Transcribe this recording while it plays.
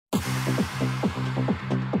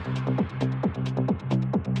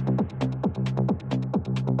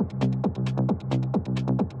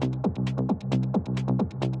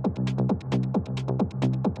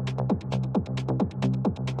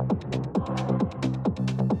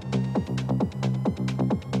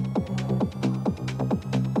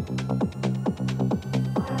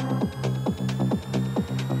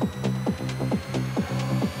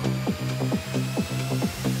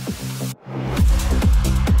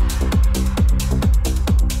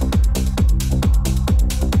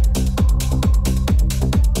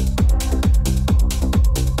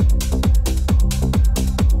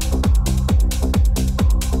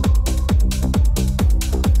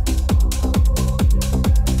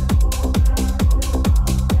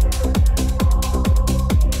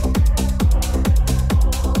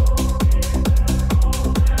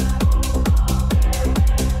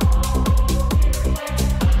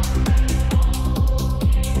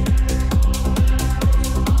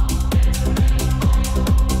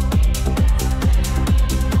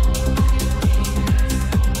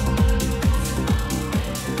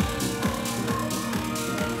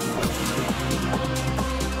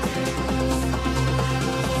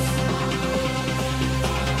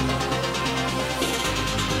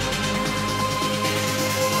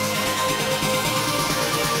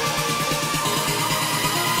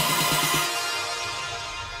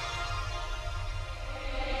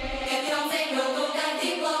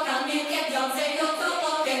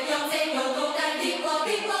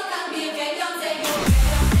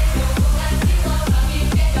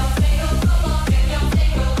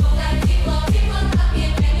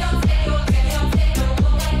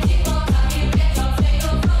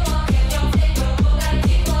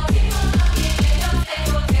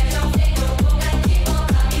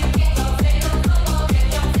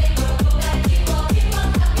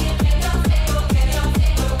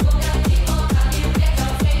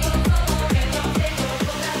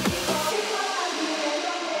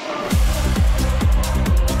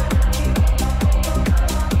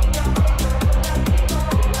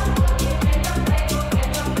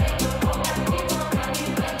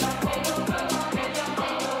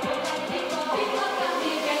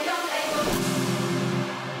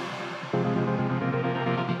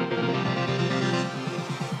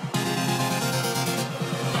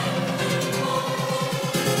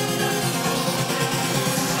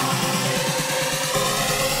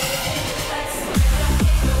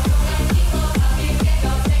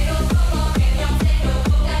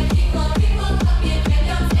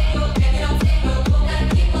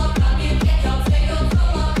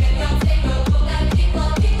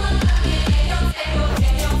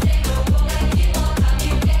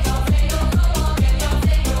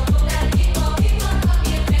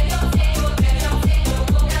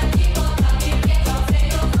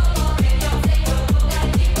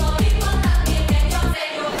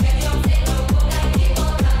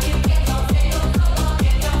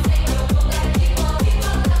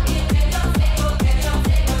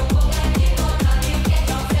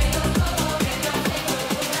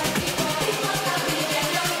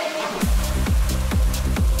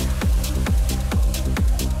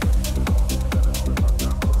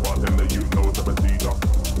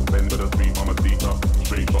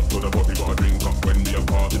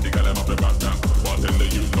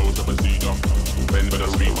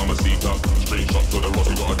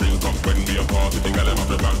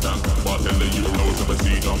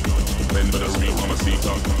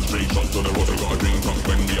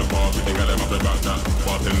up and back down.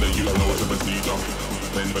 Bartender, you know it's a procedure.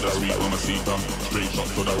 Then with a sweet mamacita, straight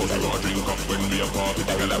shots to the house, we got a drink up. When we a party,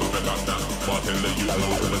 take a lap up and back down. Bartender, you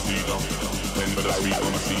know it's a procedure. Then with a sweet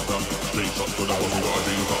mamacita, straight shots to the house, we got a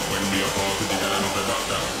drink up. When we a party, take a lap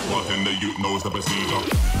up and back down. Bartender, you know it's the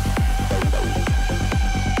procedure.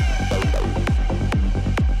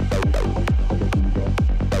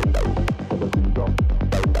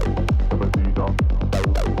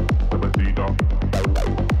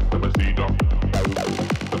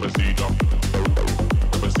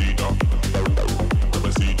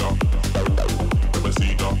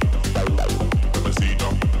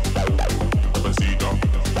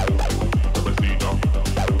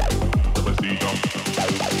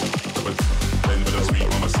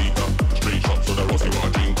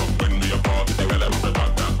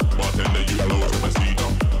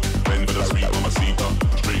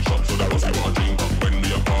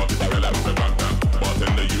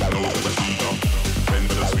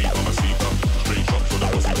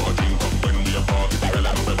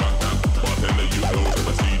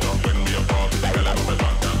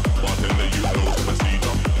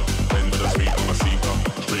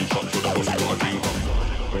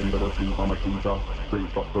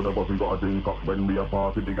 When we a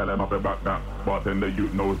party, the gal them up and back down. Bartender, you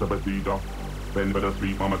knows the procedure. Then with a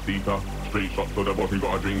sweet mamacita, straight shot to the boss, we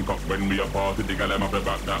got a drink up. When we a party, the gal them up and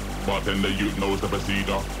back down. Bartender, you knows the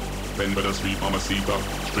procedure. Then with a sweet mamacita,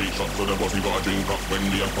 straight shot to the boss, we got a drink up. When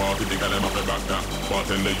we a party, the gal them up and back down.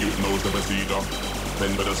 Bartender, you knows the procedure.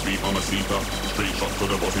 Then with a sweet mamacita, straight shot to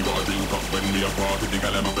the boss, we got a drink up. When we a party, the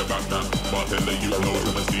gal them up and back down. Bartender, you knows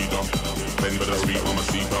the procedure. Then with a sweet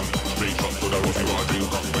mamacita, straight shot to the boss, we got a drink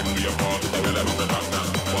up. When we a party, the gal them up and back down.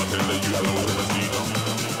 Bartender, you knows the procedure.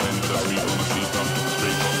 Then with a sweet mamacita,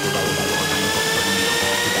 straight shot to the boss, we got a drink up. When we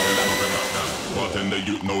a party, the gal them up and back down. Bartender,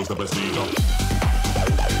 you knows the procedure.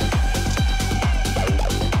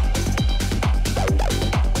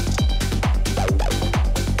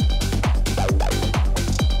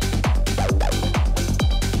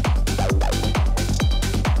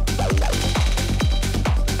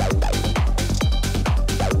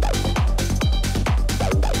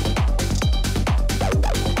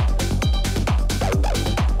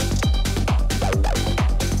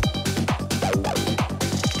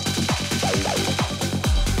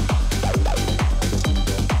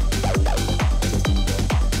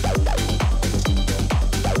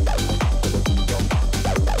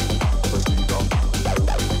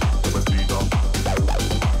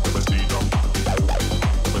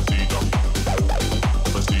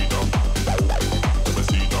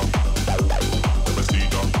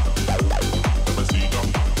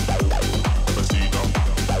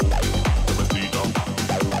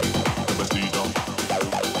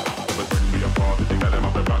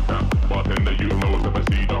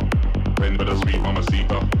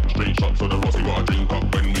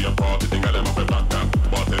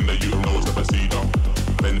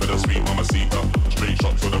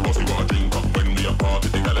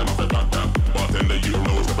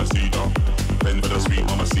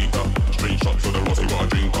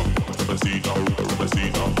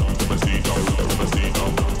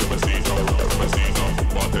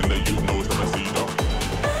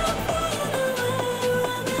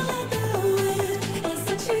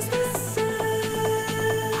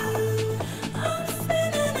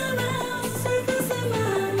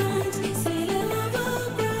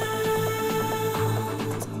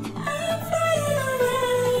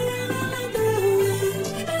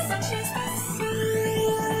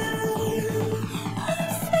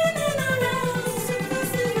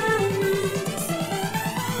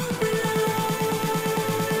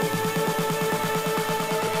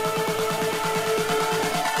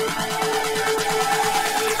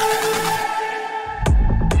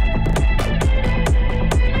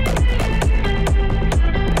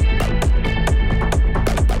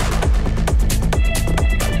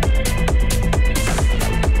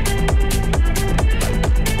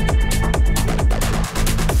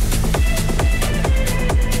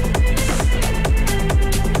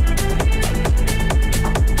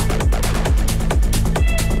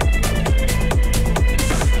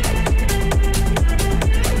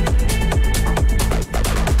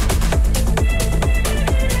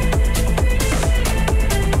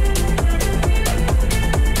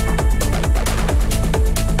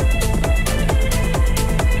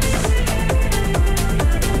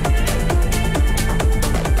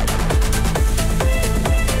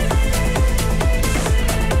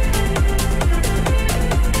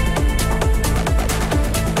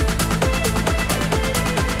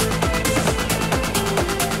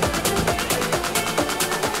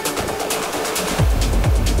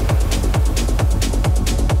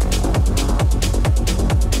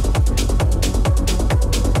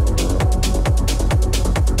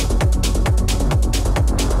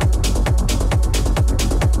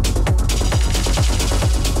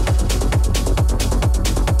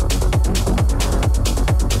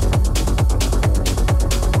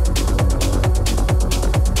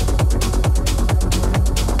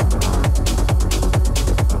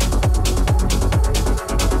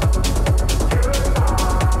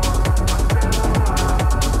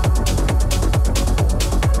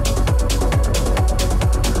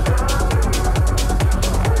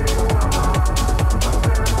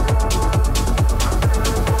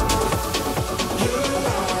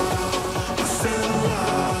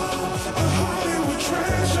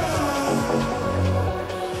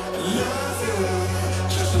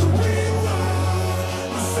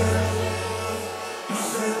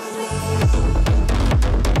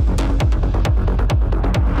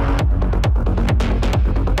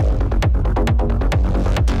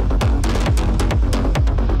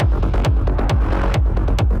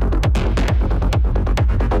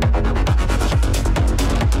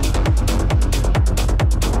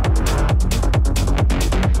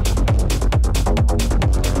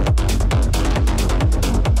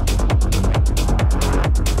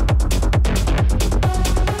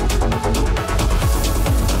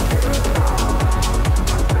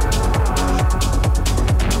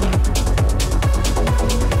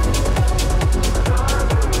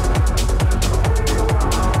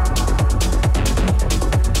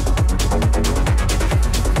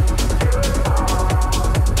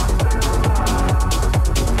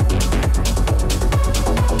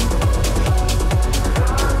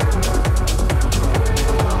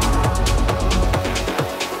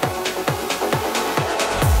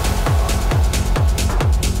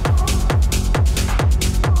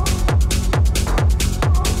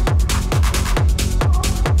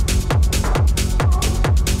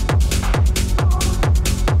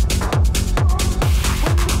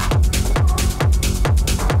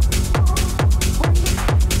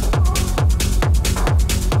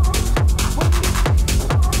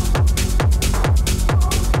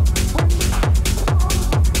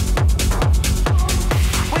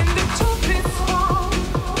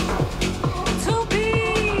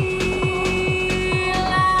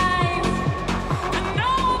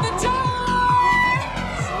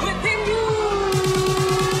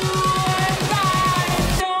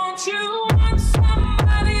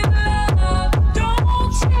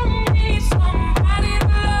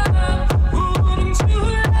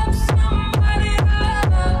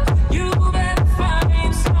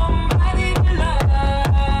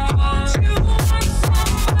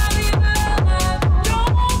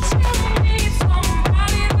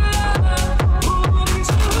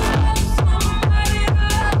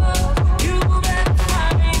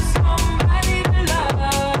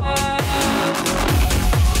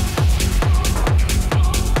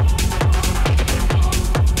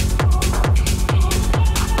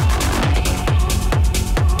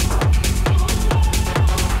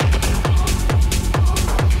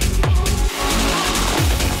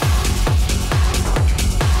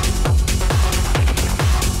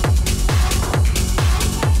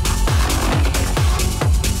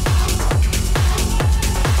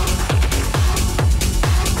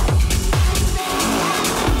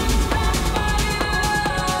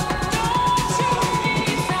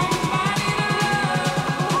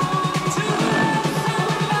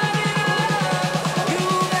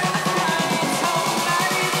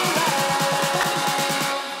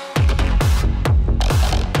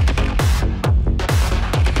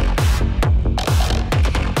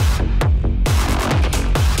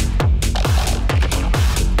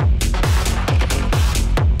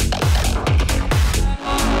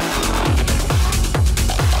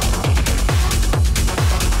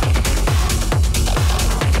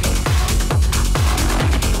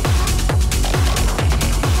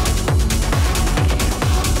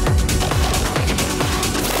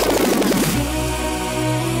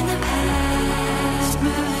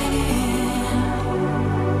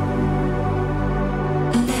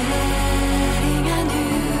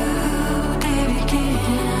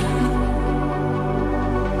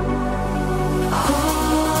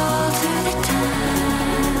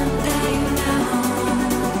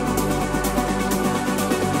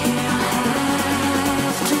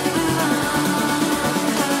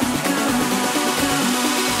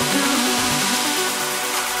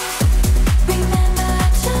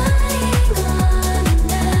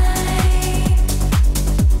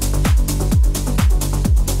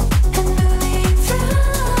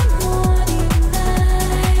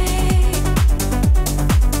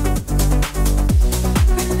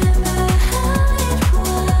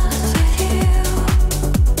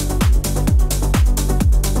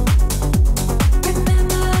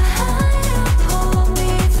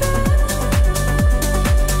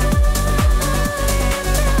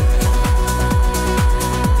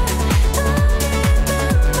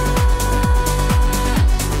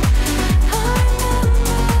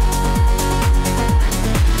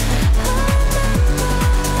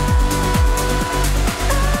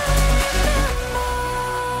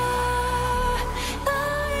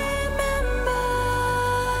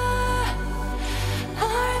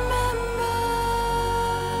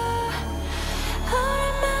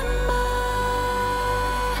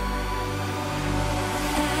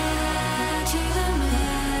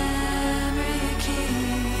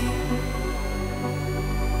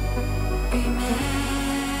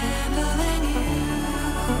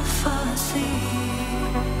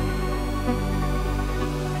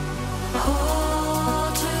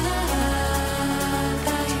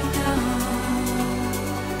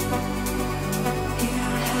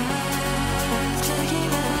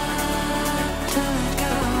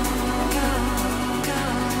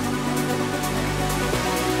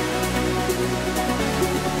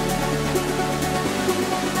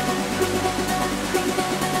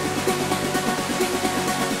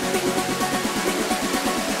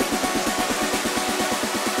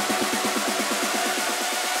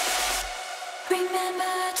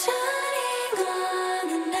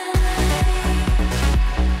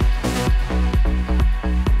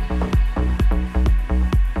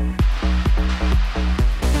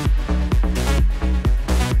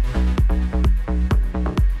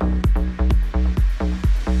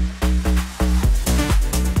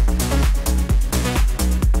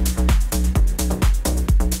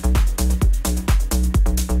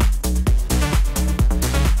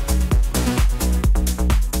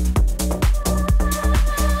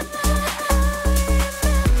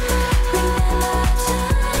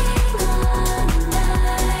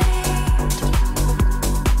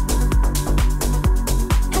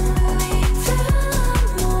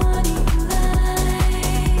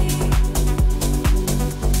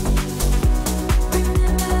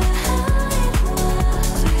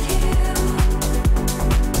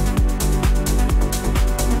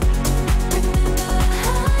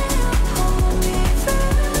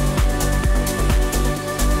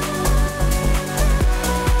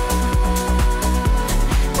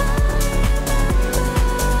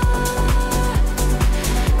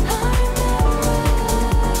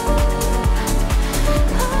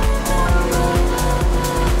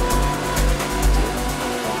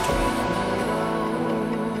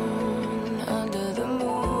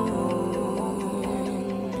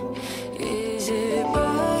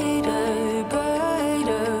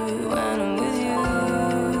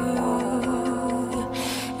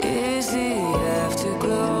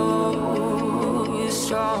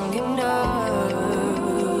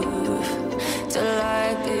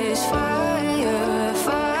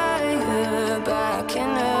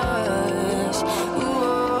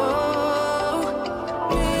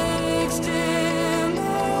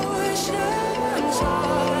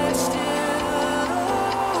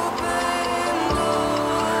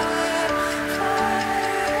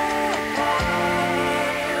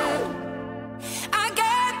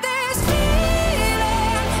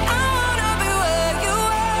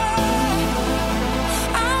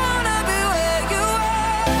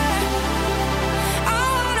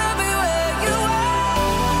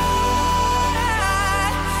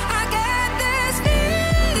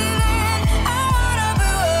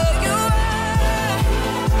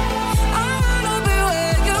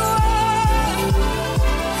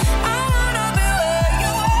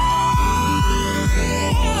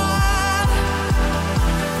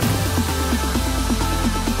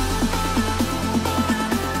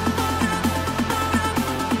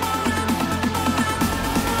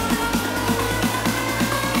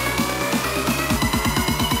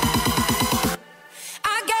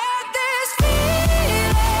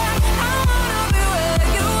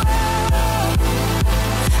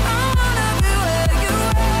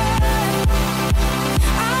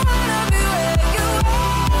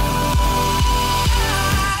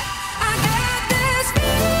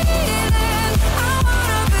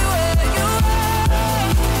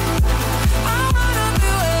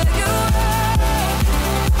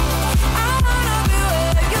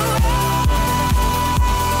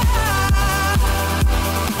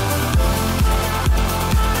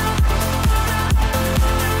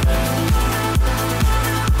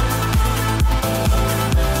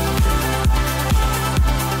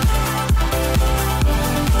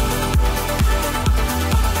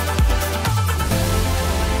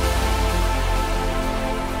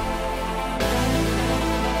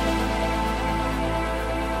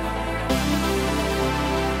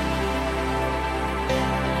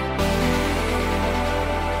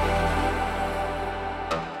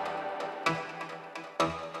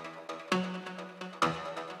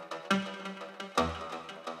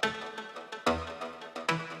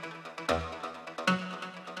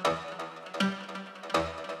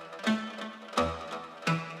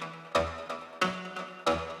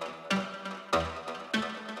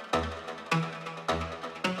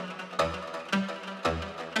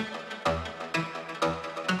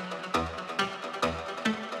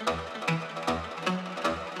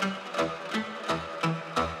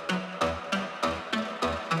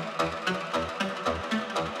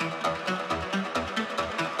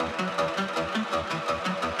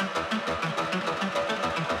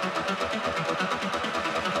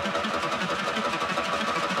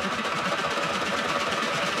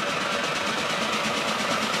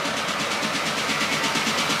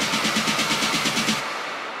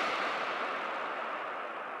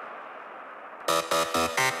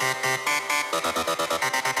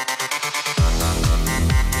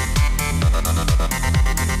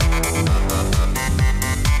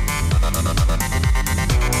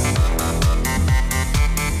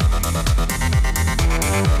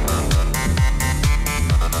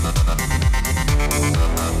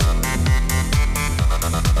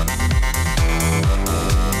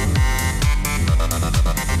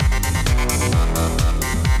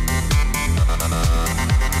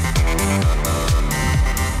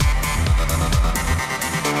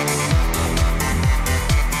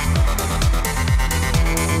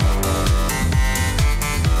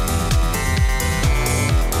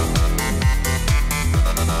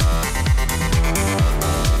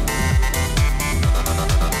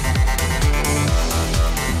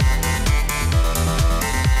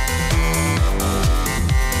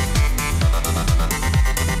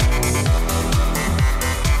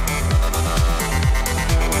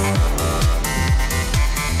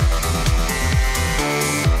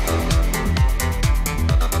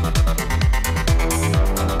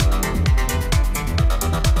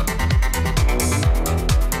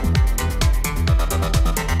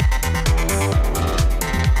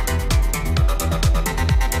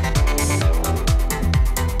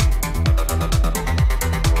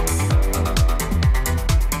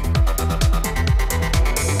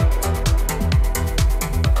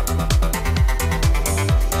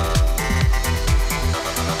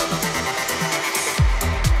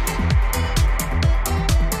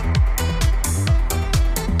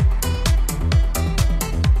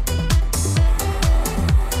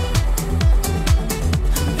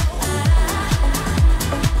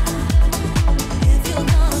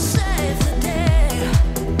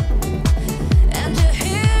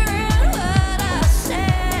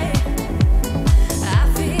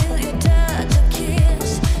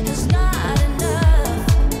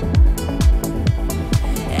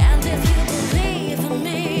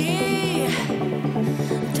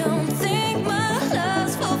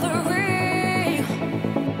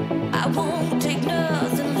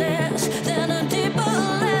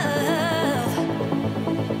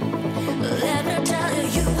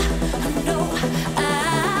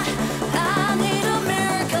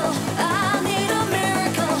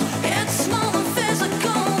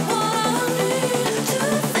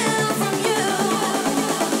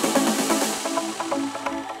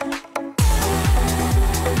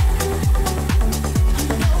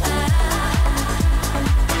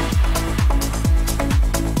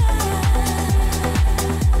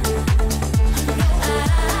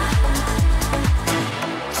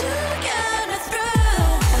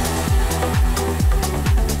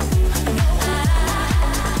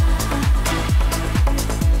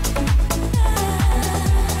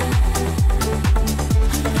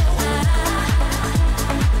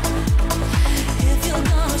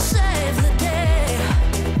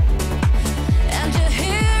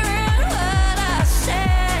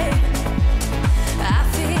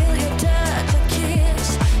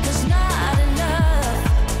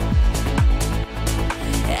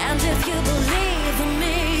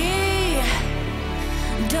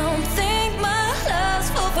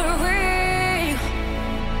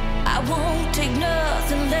 take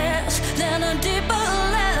nothing less than a deeper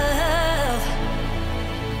love.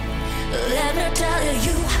 Let me tell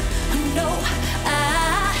you, no,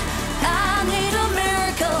 I need a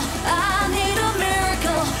miracle. I need a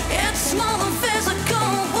miracle. It's more than physical.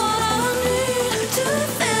 What I need to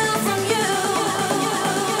feel from you.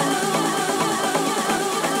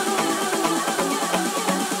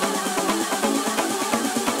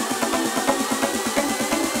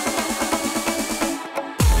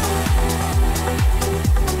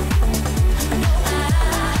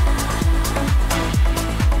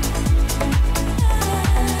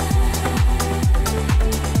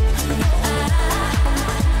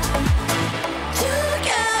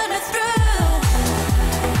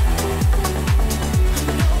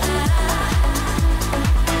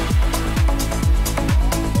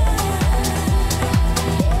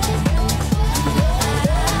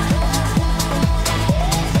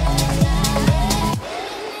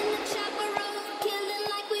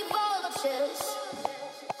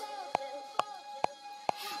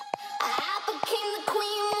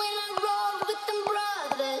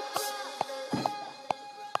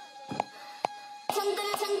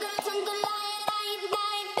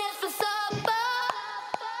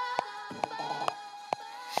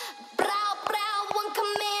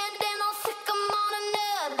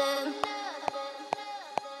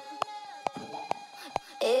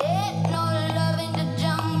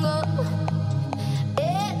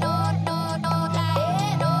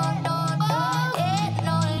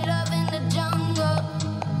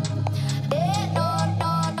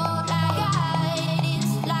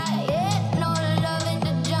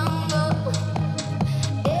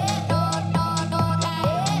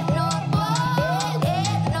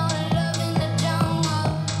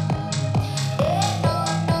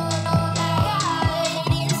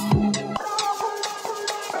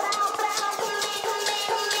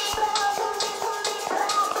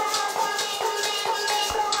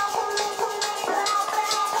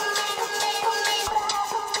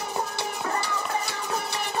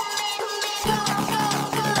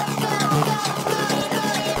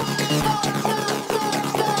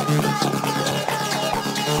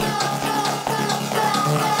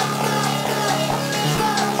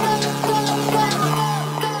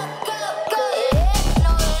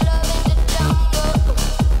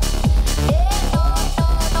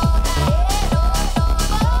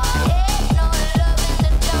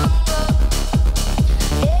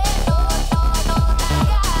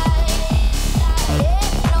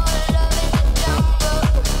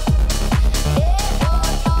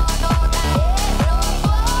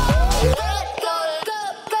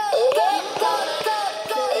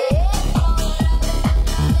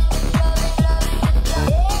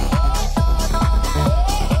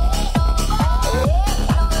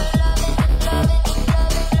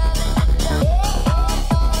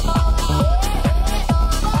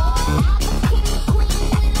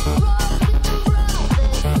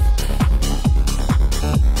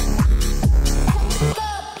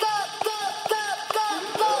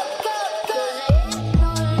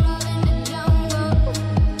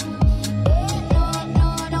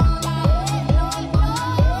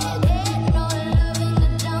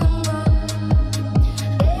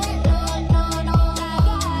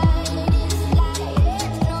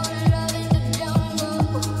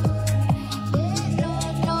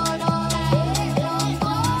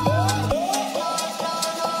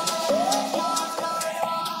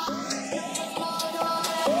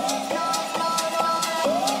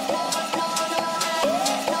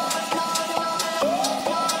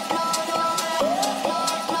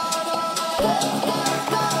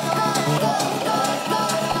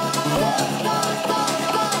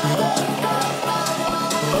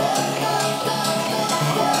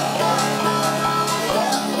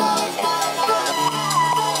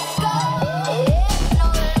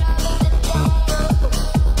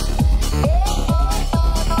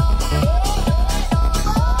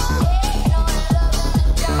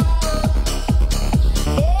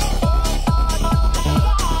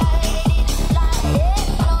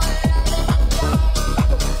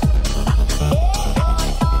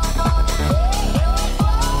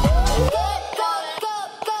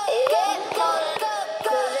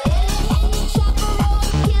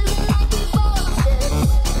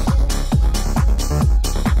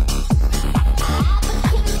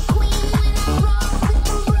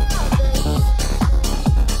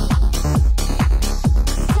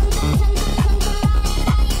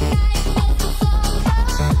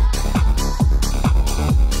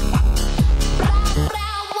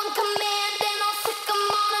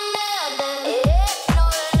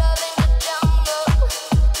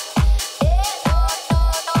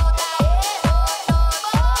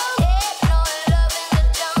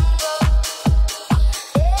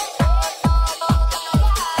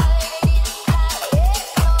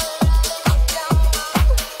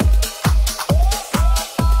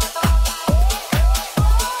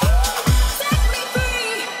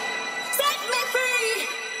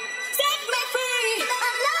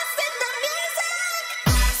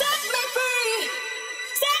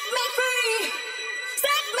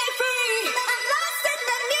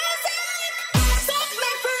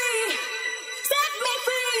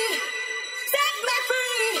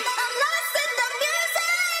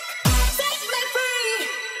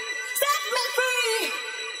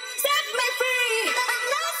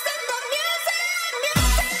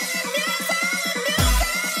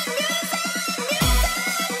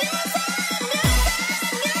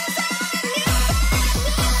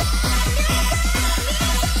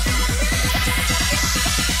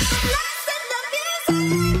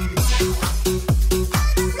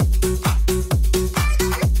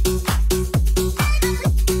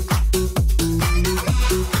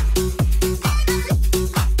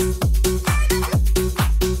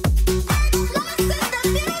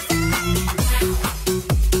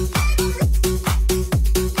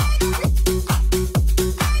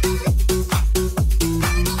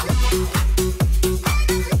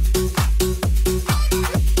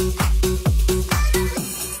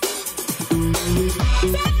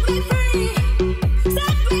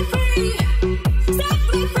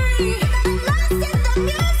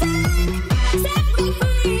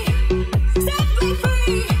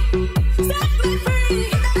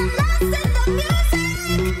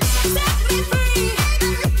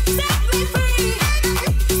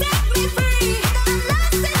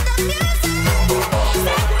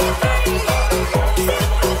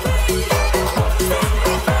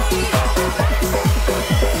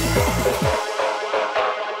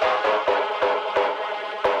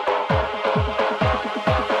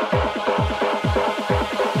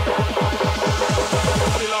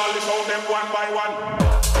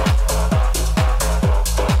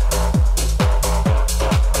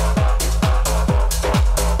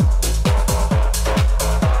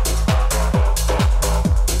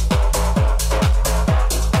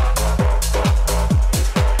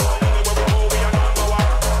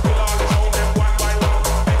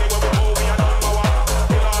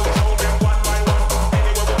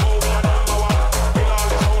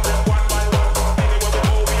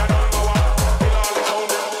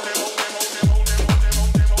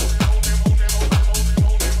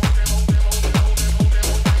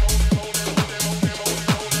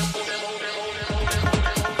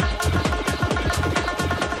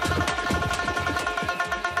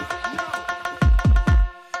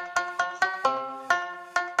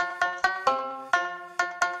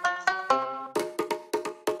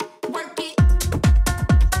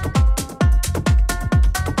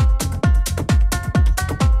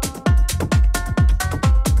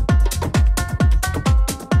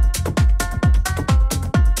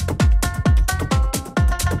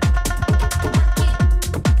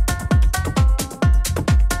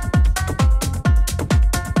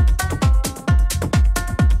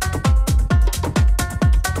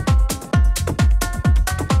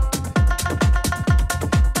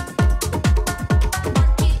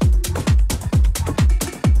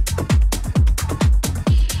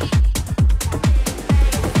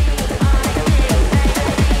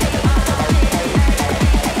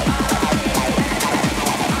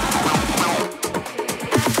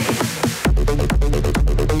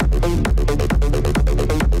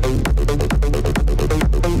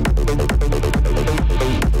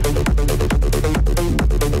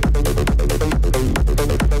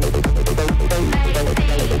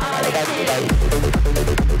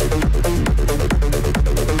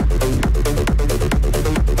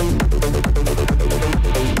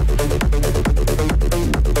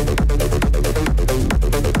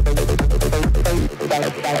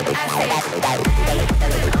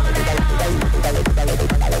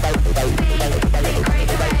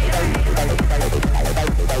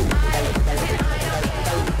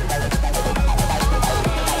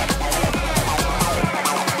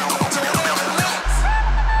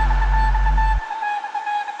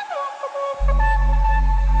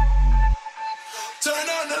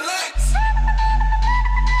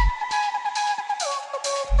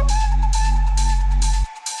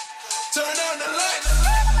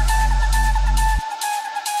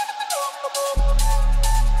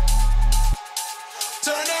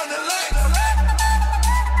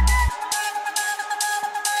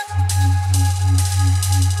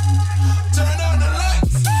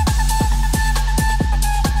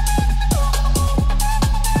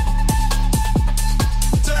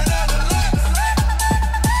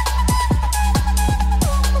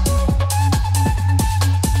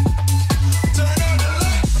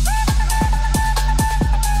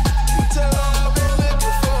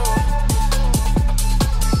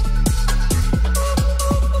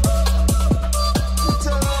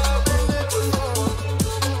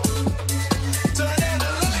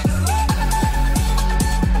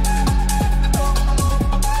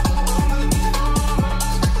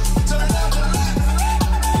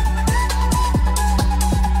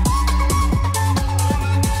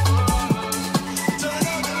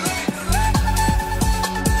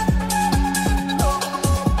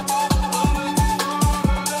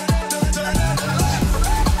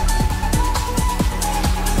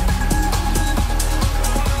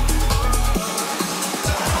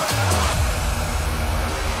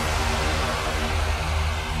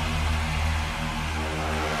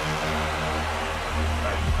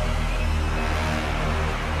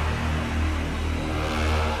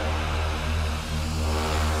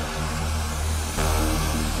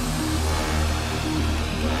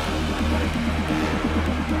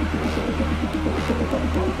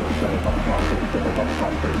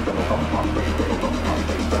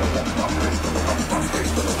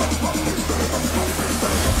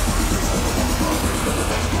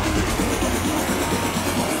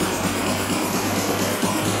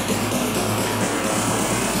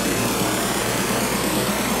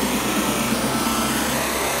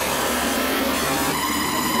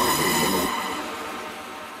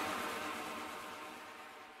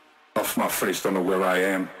 Off my face, don't know where I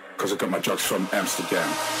am, cause I got my drugs from Amsterdam.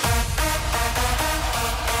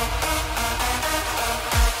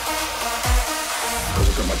 Cause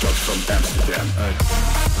I got my drugs from Amsterdam.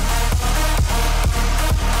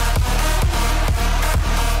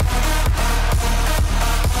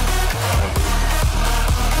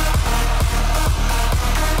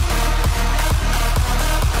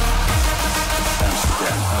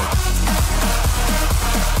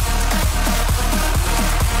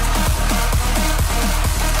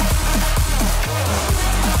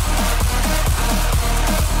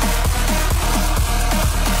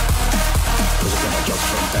 Just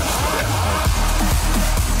from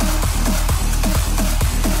Amsterdam.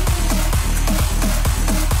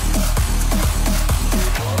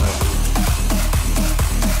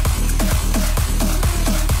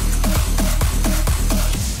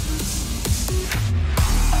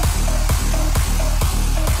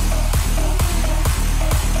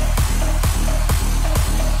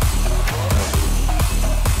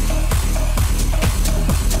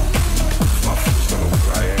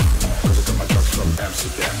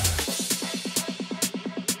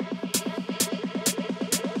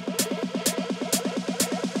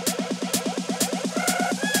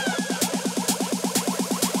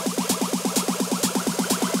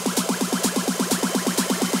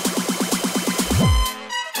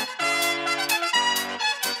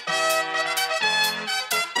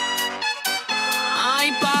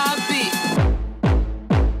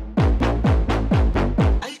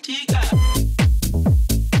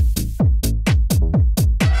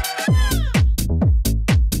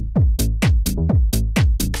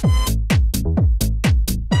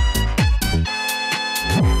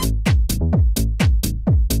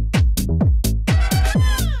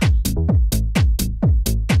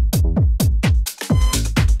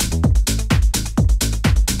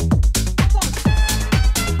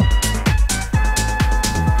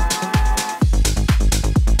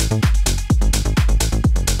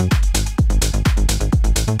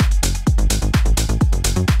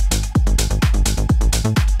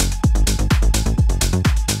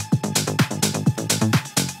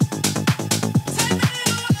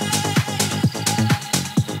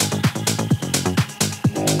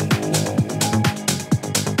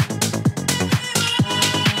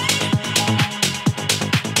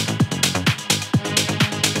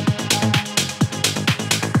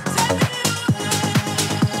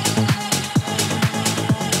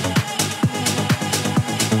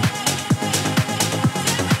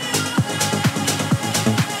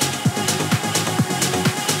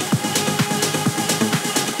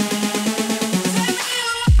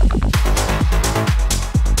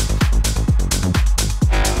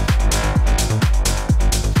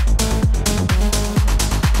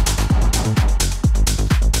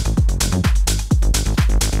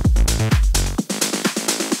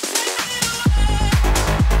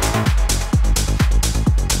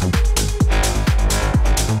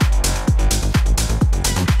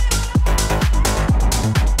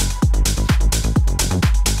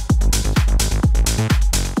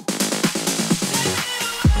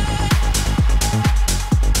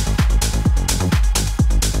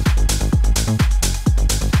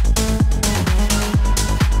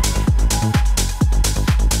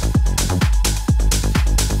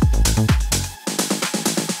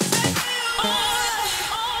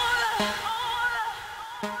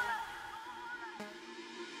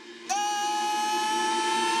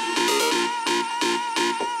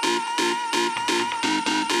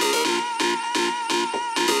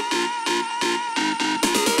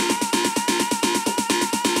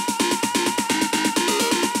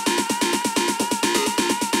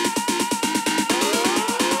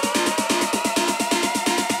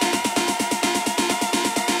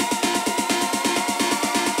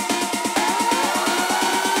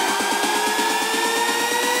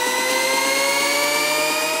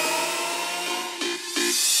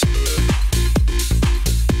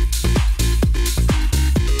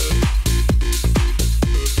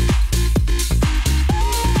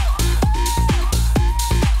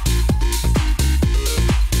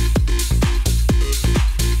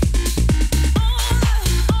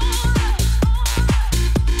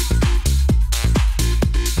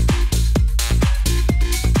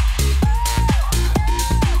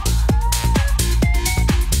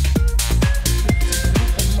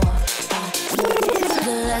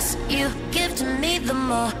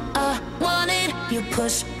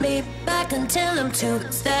 push me back until I'm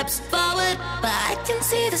 2 steps forward. But I can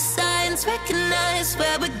see the signs, recognize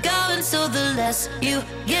where we're going. So the less you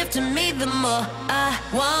give to me, the more I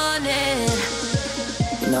want it.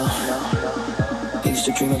 You know, I used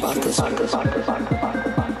to dream about this.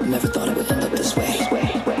 Never thought it would end up this way.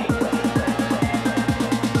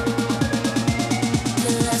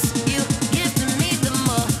 The less you give to me, the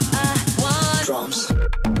more I want.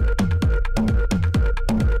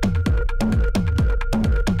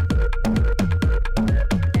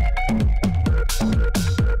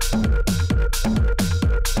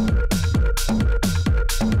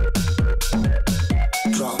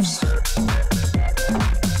 Drums.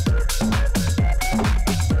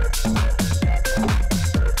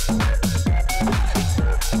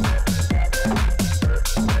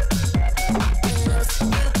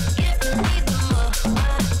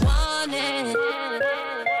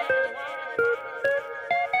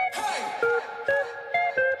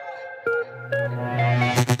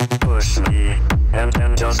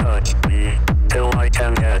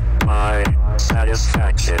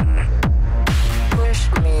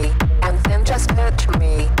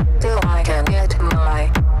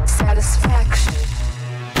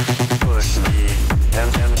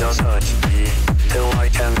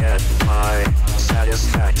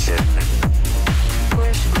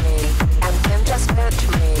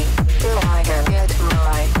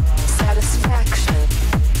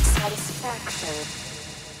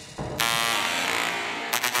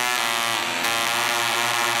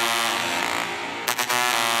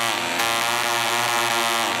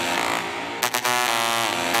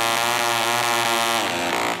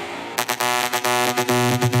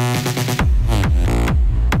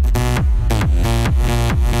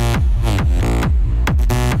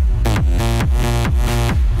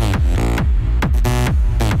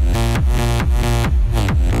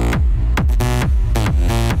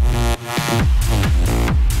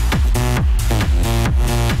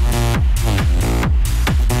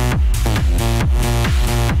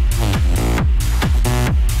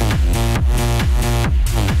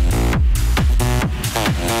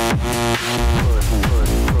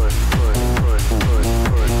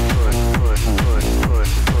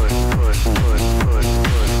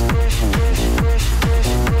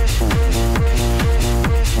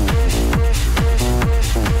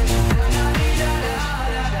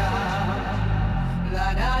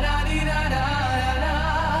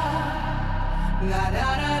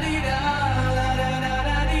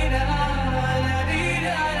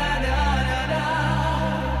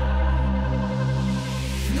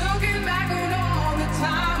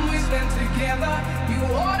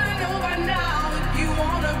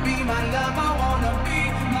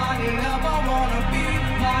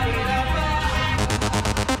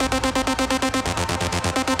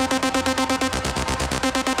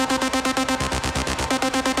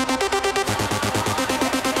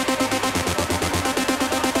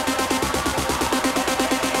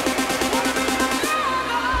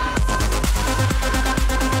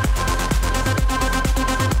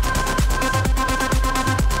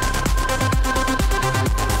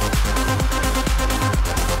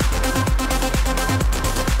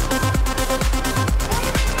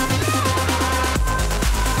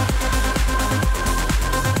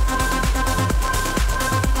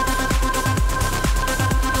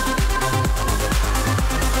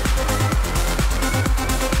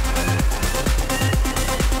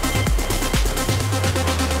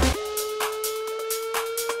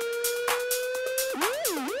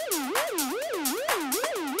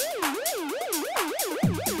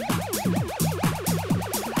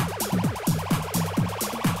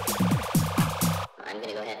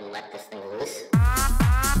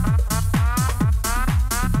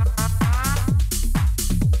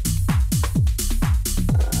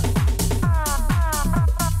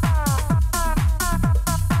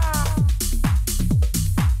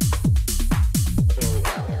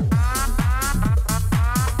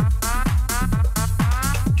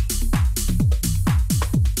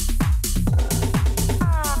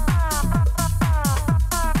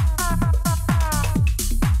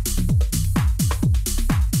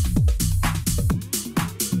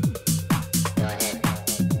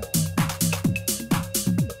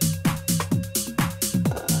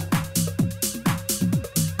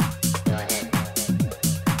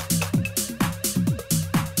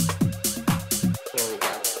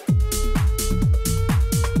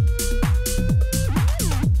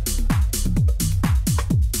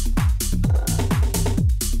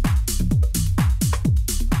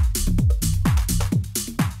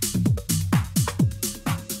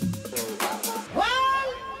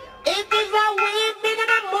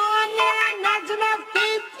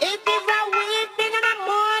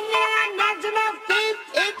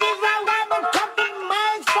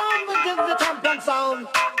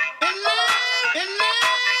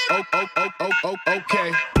 Okay.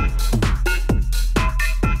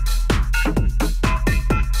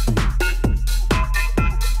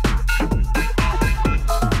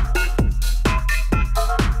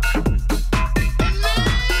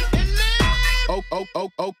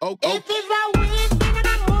 Okay. It is a weed thing in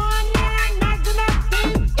the morning and not enough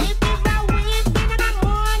sleep. It is a weed thing in the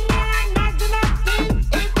morning and not enough sleep.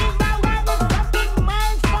 It is a web of something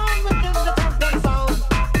milestone within the content sound.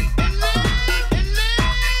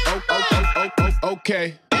 Okay.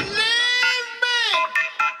 Believe me,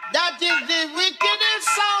 that is the wickedest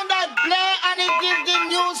sound that play and it gives the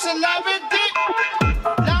new celebrity.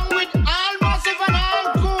 Along with all massive and all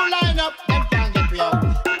cool lineup, them can't get me out.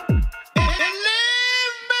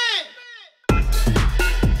 Believe me.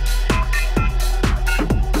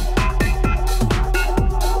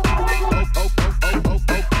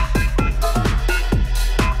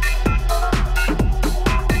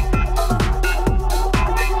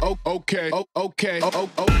 Okay. Okay. I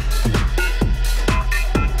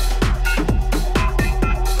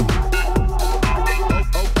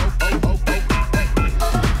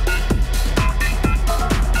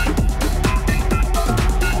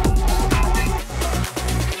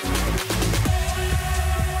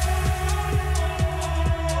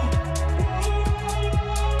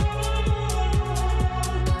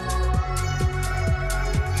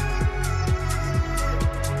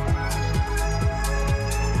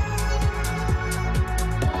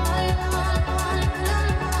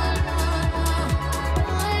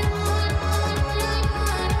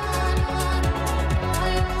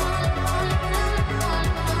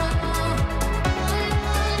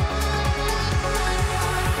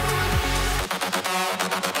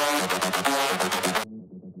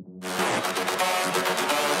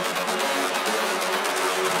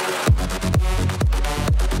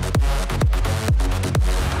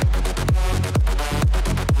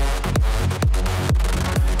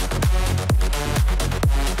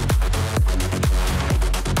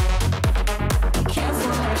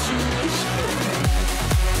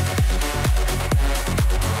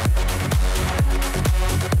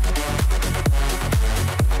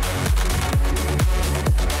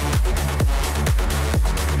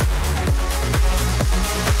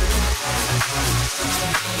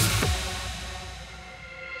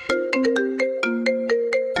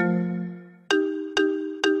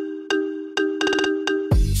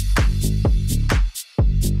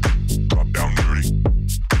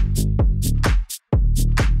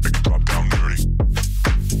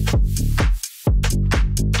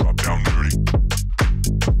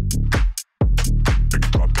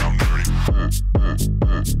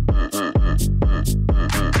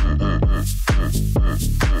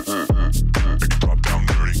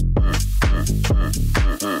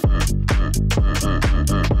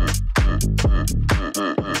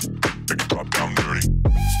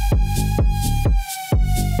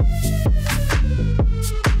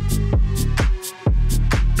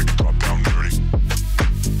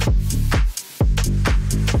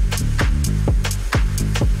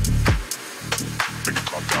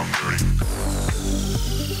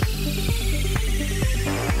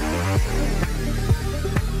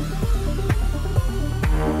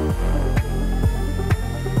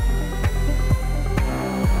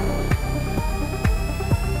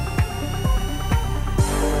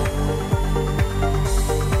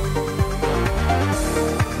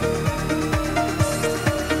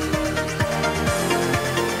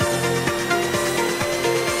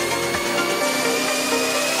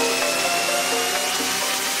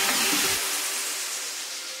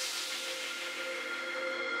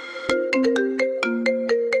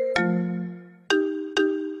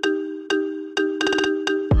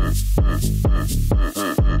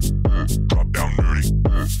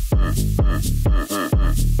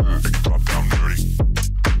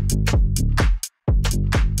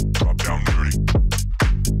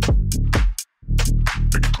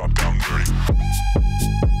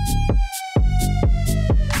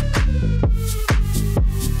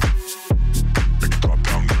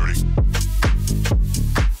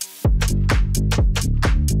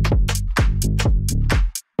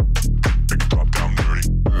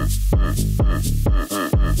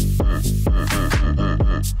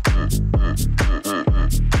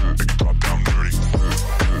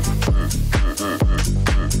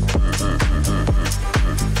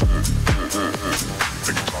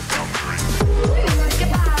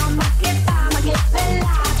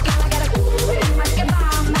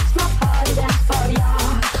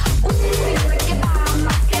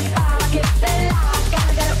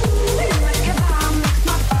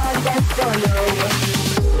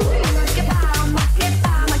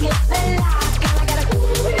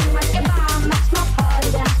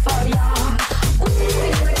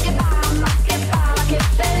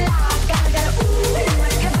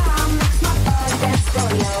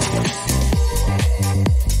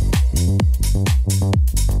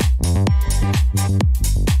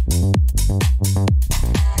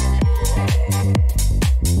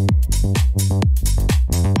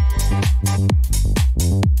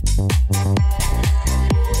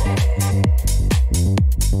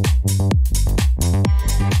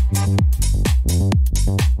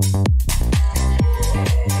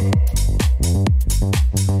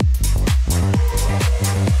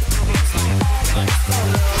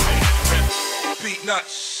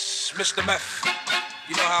Peanuts, Mr. Meth.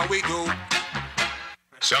 You know how we do.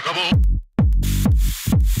 Shakabo.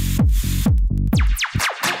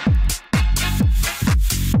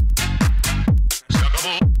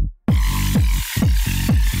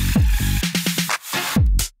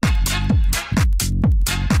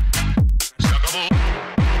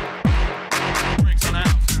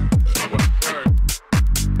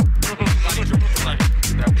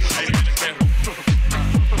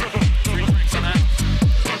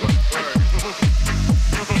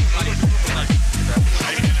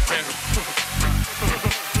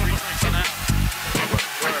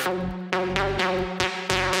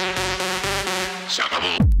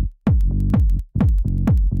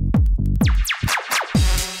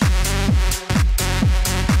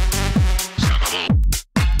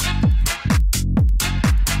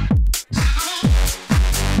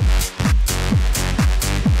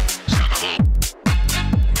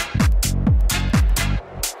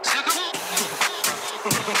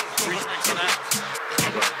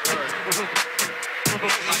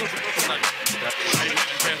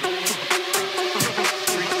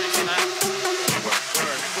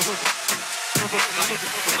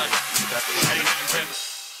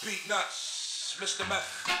 Peanuts, Mr.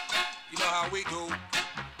 Meth. You know how we do.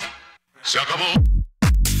 Shakabo.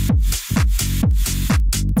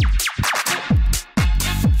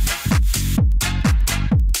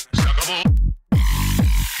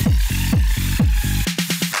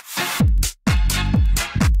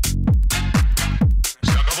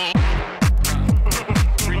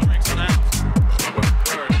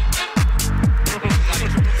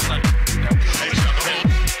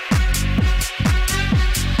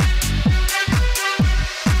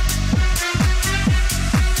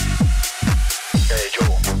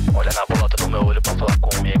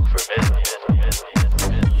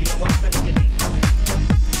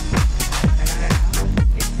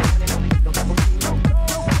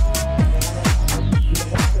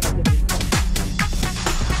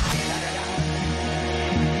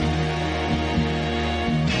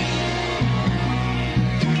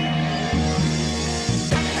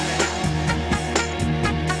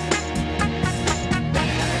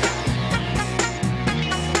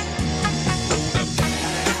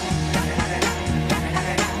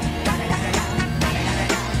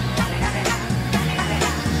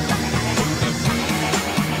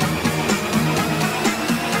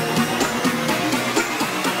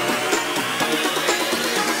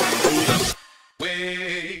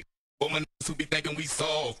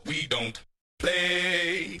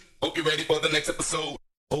 Episode.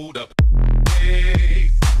 Hold up.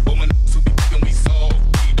 Hey, woman, who be thinking we soft,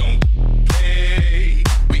 we don't play.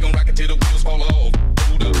 We gon' rock it till the wheels fall off.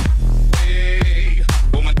 Hold up. Hey,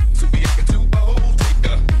 woman, who be acting too bold, take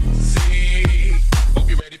a seat. Hope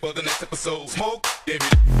you're ready for the next episode. Smoke, give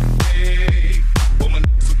it. Hey, woman,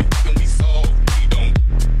 who be thinking we soft, we don't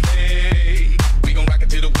play. We gon' rock it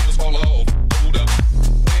till the wheels fall off. Hold up.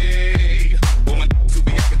 Hey, woman, who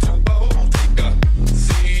be acting too bold, take a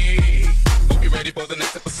seat. Ready for the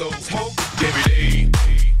next episode. Smoke every day.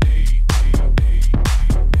 Hey.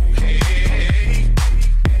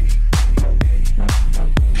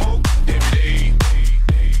 Smoke every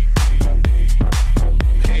day.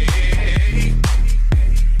 Hey.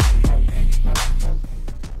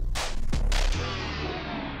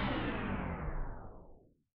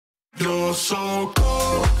 You're so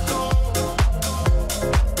cold.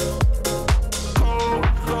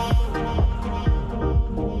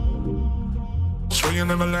 You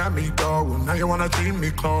never let me go, now you wanna treat me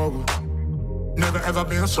cold. Never ever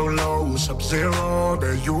been so low, sub-zero,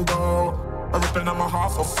 there you go. Ripping out my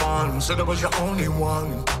heart for fun, said I was your only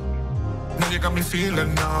one. Now you got me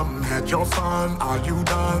feeling numb, had your fun, are you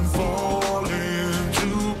done? Falling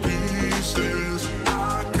to pieces,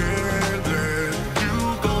 I can't let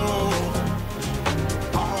you go.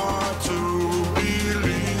 Hard to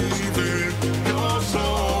believe it, you're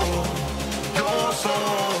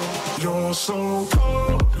so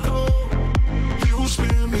cold. You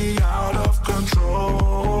spin me out of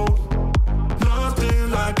control. Nothing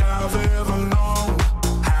like I've ever known.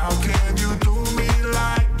 How can you do me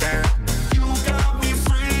like that? You got me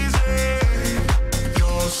freezing.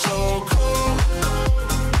 You're so cold.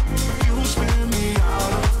 You spin me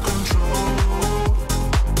out of control.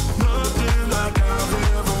 Nothing like I've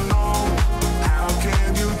ever known. How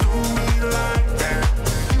can you do me like that?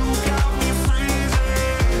 You got me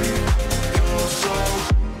freezing. You're so.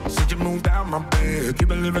 Since you moved out my bed, you've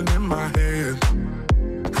been living in my head.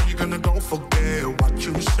 How you gonna go forget what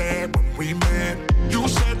you said when we met? You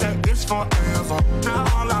said that it's forever. Now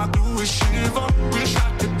all I do is shiver. Wish I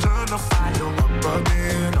could turn the fire up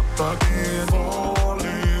again, up again.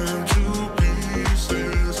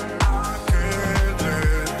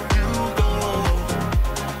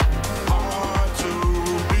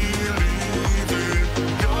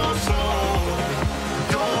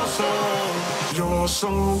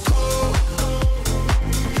 so cold.